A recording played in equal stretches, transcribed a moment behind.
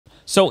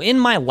So in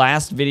my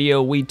last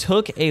video, we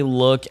took a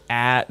look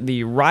at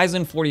the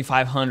Ryzen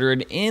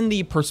 4500 in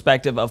the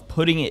perspective of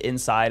putting it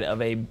inside of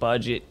a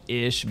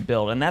budget-ish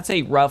build. And that's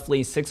a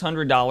roughly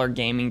 $600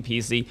 gaming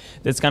PC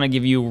that's going to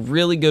give you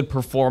really good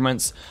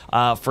performance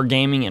for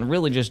gaming and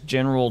really just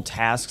general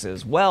tasks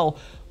as well.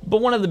 But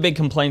one of the big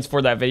complaints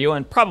for that video,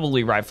 and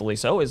probably rightfully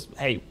so, is,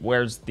 hey,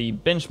 where's the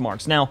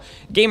benchmarks? Now,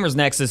 Gamers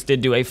Nexus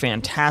did do a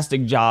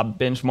fantastic job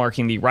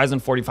benchmarking the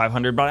Ryzen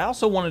 4500, but I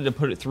also wanted to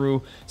put it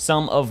through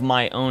some of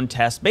my own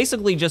tests,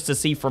 basically just to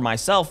see for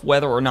myself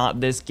whether or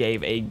not this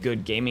gave a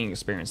good gaming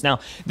experience.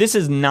 Now, this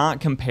is not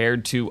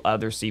compared to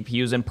other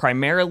CPUs, and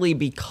primarily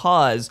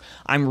because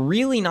I'm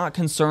really not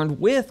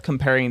concerned with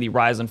comparing the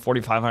Ryzen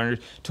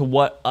 4500 to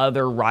what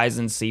other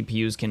Ryzen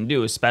CPUs can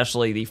do,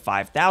 especially the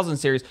 5000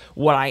 series.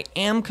 What I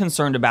am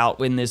concerned about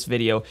in this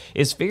video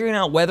is figuring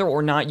out whether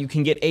or not you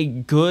can get a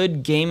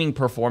good gaming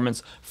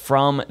performance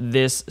from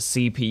this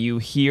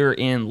CPU here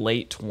in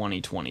late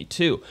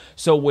 2022.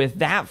 So with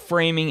that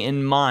framing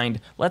in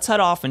mind, let's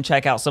head off and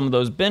check out some of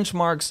those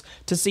benchmarks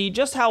to see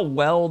just how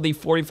well the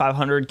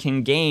 4500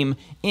 can game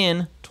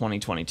in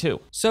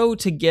 2022. So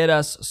to get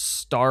us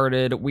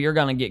started, we are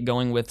going to get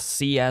going with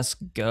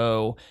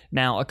CSGO.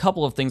 Now, a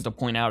couple of things to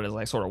point out as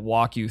I sort of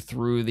walk you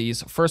through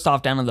these. First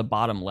off, down in the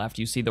bottom left,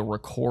 you see the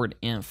record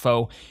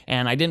info,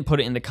 and I didn't put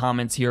it in the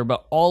comments here,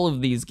 but all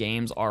of these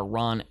games are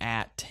run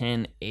at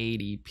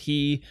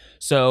 1080p.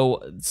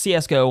 So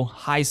CSGO,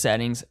 high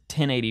settings,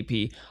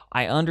 1080p.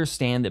 I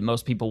understand that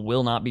most people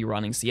will not be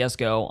running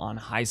CSGO on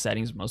high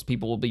settings. Most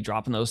people will be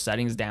dropping those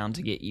settings down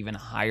to get even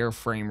higher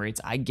frame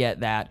rates. I get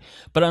that,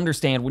 but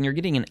understand when you're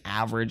getting an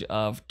average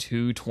of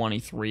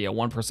 223, a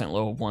 1%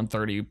 low of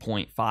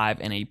 130.5,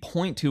 and a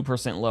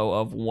 0.2% low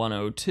of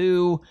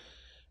 102,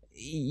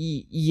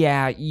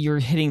 yeah, you're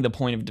hitting the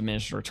point of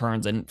diminished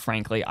returns, and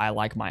frankly, I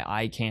like my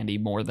eye candy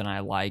more than I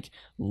like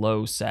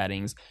low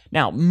settings.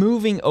 Now,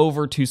 moving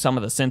over to some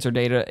of the sensor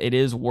data, it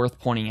is worth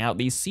pointing out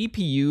the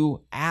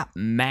CPU at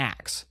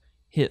max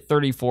hit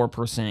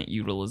 34%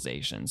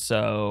 utilization.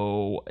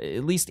 So,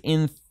 at least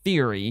in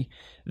theory,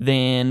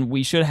 then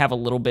we should have a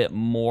little bit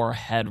more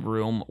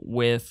headroom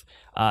with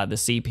the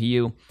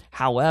CPU.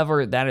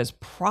 However, that is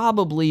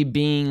probably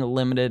being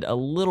limited a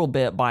little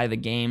bit by the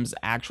game's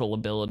actual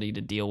ability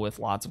to deal with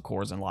lots of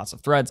cores and lots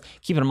of threads.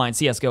 Keep in mind,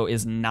 CSGO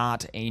is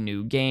not a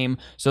new game,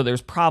 so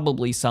there's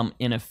probably some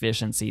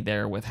inefficiency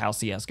there with how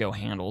CSGO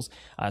handles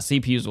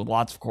CPUs with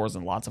lots of cores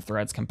and lots of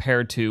threads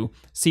compared to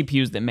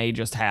CPUs that may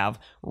just have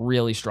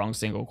really strong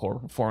single core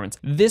performance.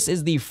 This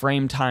is the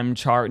frame time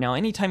chart. Now,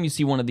 anytime you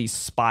see one of these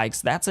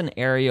spikes, that's an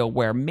area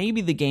where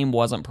maybe the game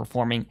wasn't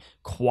performing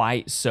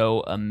quite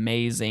so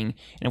amazing.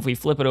 And if we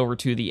flip it over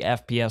to the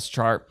FPS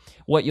chart,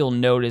 what you'll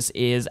notice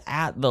is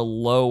at the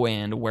low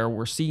end where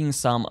we're seeing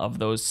some of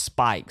those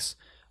spikes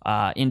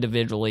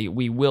individually,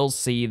 we will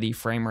see the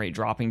frame rate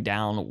dropping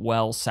down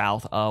well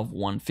south of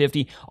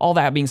 150. All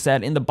that being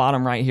said, in the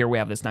bottom right here, we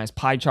have this nice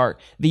pie chart.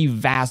 The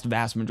vast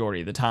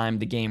majority of the time,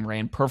 the game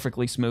ran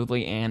perfectly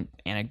smoothly, and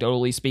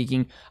anecdotally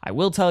speaking, I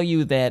will tell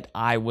you that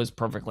I was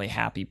perfectly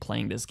happy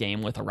playing this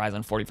game with a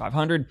Ryzen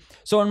 4500.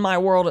 So in my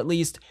world, at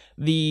least,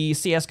 the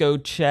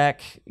CSGO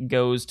check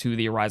goes to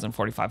the Ryzen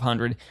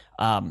 4500.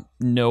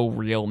 No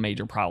real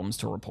major problems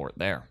to report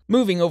there.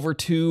 Moving over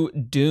to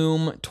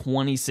Doom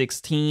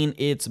 2016,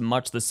 it's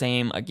much the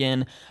same.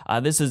 Again,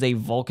 this is a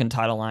Vulkan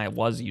title, and I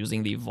was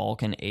using the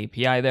Vulkan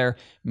API there.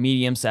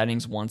 Medium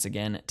settings, once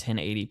again,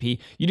 1080p.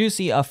 You do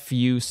see a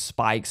few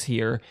spikes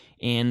here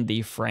in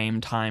the frame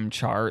time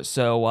chart,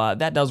 so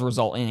that does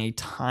result in a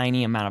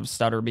tiny amount of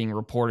stutter being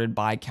reported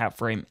by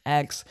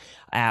CapFrameX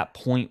at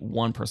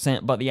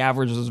 0.1%, but the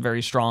average was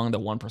very strong, the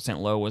 1%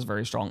 low was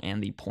very strong,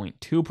 and the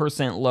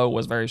 0.2% low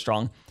was very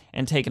strong.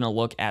 And taking a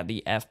look at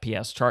the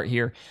FPS chart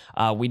here,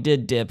 we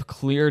did dip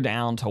clear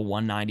down to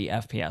 190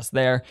 FPS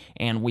there,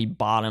 and we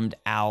bottomed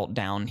out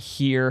down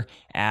here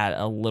at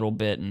a little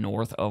bit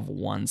north of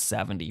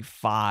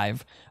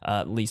 175,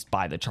 at least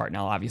by the chart.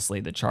 Now, obviously,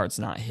 the chart's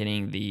not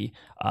hitting the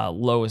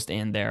lowest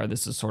end there.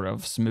 This is sort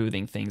of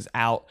smoothing things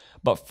out,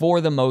 but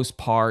for the most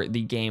part,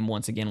 the game,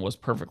 once again, was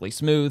perfectly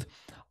smooth.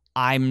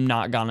 I'm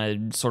not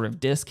gonna sort of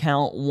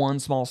discount one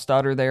small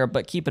stutter there,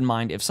 but keep in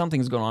mind, if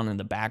something's going on in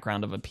the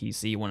background of a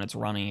PC when it's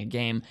running a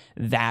game,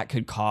 that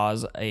could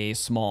cause a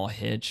small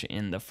hitch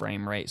in the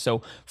frame rate.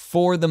 So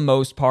for the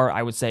most part,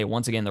 I would say,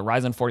 once again, the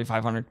Ryzen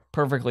 4500,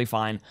 perfectly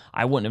fine.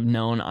 I wouldn't have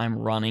known I'm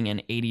running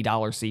an $80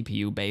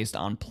 CPU based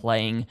on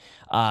playing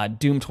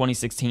Doom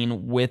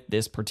 2016 with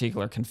this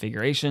particular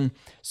configuration.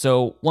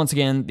 So once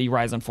again, the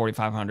Ryzen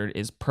 4500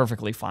 is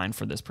perfectly fine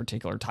for this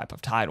particular type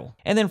of title.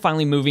 And then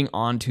finally, moving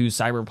on to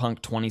Cyberpunk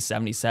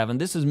 2077.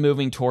 This is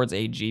moving towards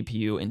a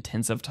GPU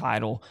intensive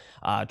title,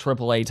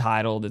 AAA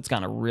title that's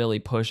going to really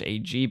push a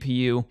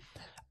GPU.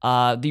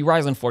 The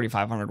Ryzen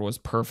 4500 was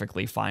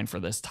perfectly fine for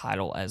this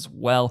title as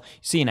well. You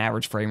see an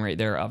average frame rate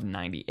there of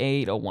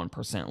 98, a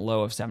 1%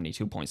 low of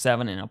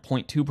 72.7, and a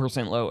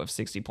 0.2% low of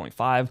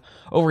 60.5.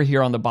 Over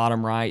here on the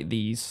bottom right,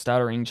 the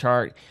stuttering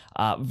chart,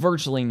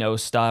 virtually no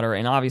stutter.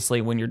 And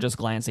obviously, when you're just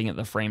glancing at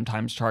the frame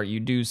times chart, you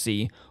do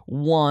see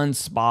one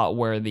spot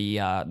where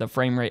the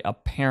frame rate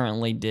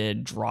apparently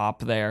did drop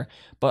there,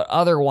 but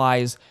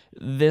otherwise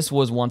this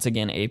was once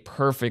again a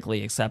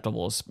perfectly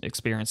acceptable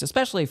experience,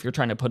 especially if you're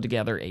trying to put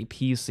together a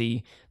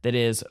PC that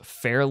is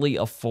fairly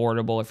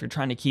affordable, if you're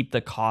trying to keep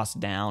the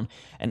cost down.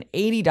 An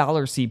 $80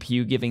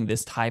 CPU giving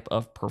this type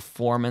of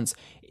performance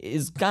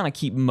is gonna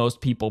keep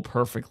most people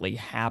perfectly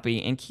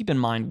happy. And keep in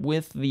mind,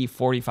 with the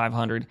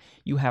 4500,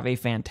 you have a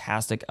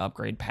fantastic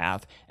upgrade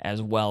path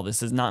as well.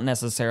 This is not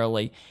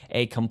necessarily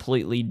a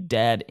completely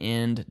dead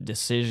end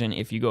decision.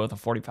 If you go with a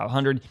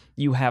 4500,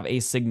 you have a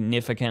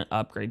significant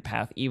upgrade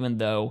path, even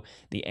though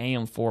the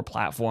AM4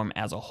 platform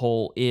as a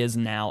whole is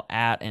now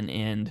at an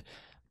end.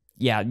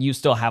 Yeah, you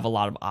still have a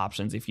lot of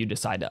options if you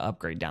decide to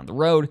upgrade down the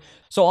road.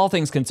 So all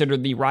things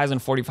considered, the Ryzen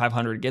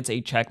 4500 gets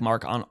a check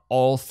mark on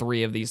all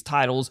three of these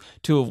titles,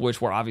 two of which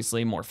were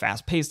obviously more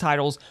fast-paced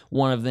titles.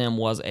 One of them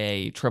was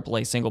a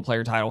AAA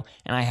single-player title,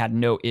 and I had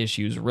no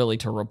issues really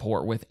to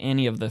report with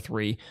any of the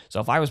three. So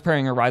if I was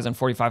pairing a Ryzen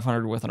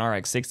 4500 with an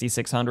RX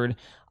 6600,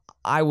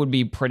 I would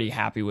be pretty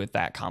happy with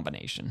that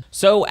combination.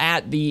 So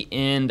at the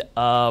end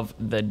of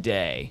the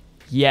day,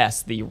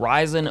 yes, the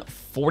Ryzen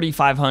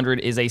 4500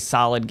 is a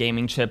solid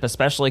gaming chip,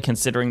 especially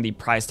considering the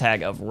price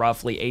tag of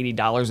roughly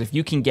 $80. If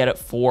you can get it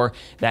for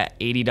that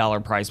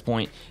 $80 price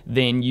point,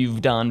 then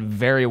you've done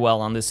very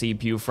well on the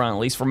CPU front, at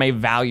least from a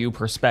value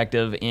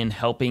perspective, in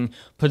helping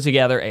put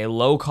together a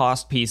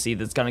low-cost PC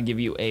that's going to give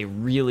you a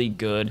really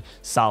good,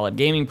 solid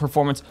gaming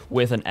performance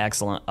with an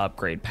excellent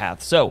upgrade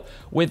path. So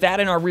with that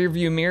in our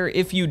rearview mirror,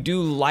 if you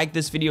do like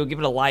this video, give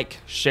it a like,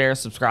 share,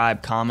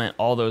 subscribe, comment.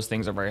 All those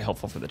things are very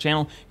helpful for the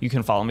channel. You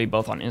can follow me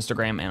both on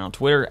Instagram and on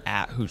Twitter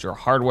at Hoosier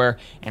Hardware.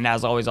 And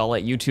as always, I'll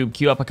let YouTube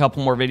queue up a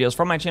couple more videos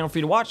from my channel for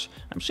you to watch.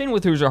 I'm Shane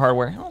with Hoosier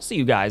Hardware, and I'll see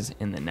you guys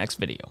in the next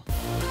video.